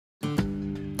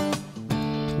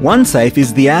oneSafe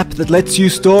is the app that lets you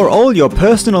store all your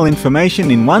personal information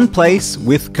in one place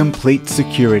with complete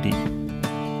security.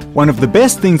 One of the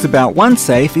best things about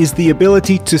oneSafe is the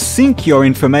ability to sync your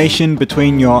information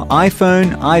between your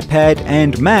iPhone, iPad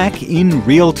and Mac in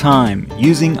real time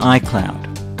using iCloud.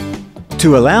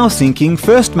 To allow syncing,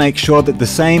 first make sure that the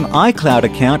same iCloud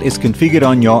account is configured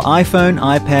on your iPhone,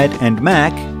 iPad and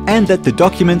Mac, and that the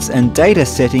Documents and Data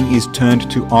setting is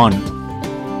turned to On.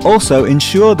 Also,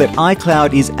 ensure that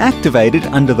iCloud is activated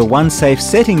under the oneSafe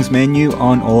settings menu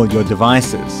on all your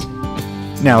devices.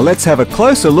 Now let's have a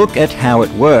closer look at how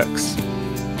it works.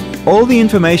 All the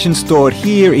information stored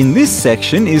here in this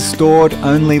section is stored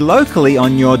only locally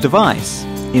on your device,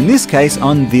 in this case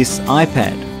on this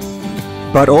iPad.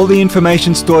 But all the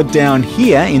information stored down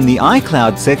here in the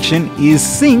iCloud section is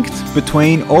synced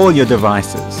between all your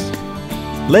devices.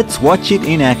 Let's watch it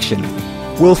in action.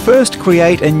 We'll first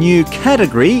create a new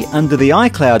category under the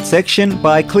iCloud section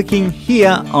by clicking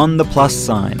here on the plus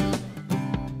sign.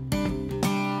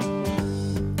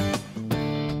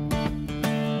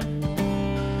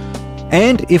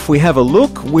 And if we have a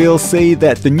look, we'll see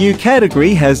that the new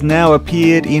category has now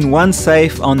appeared in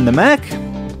oneSafe on the Mac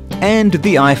and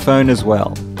the iPhone as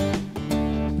well.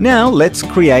 Now let's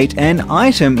create an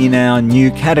item in our new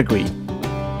category.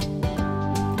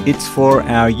 It's for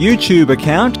our YouTube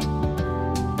account,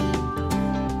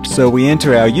 so we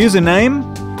enter our username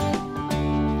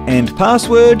and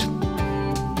password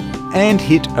and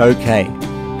hit OK.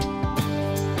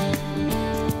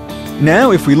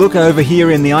 Now if we look over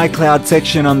here in the iCloud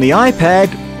section on the iPad,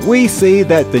 we see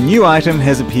that the new item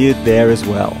has appeared there as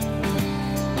well.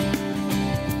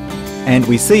 And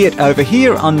we see it over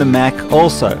here on the Mac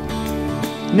also.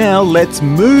 Now let's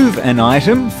move an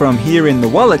item from here in the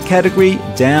Wallet category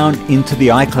down into the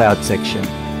iCloud section.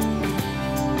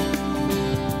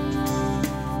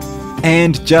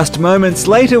 And just moments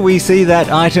later we see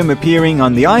that item appearing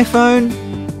on the iPhone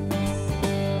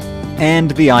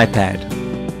and the iPad.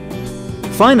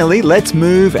 Finally, let's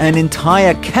move an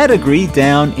entire category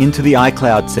down into the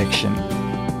iCloud section.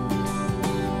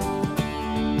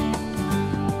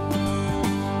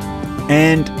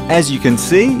 And as you can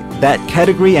see, that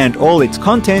category and all its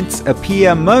contents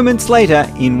appear moments later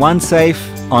in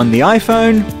oneSafe on the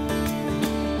iPhone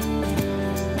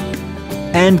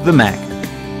and the Mac.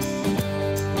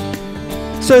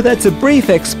 So that's a brief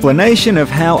explanation of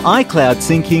how iCloud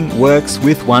syncing works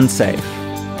with oneSafe.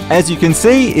 As you can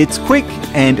see, it's quick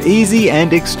and easy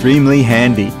and extremely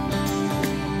handy.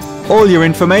 All your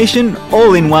information,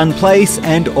 all in one place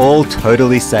and all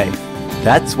totally safe.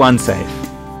 That's oneSafe.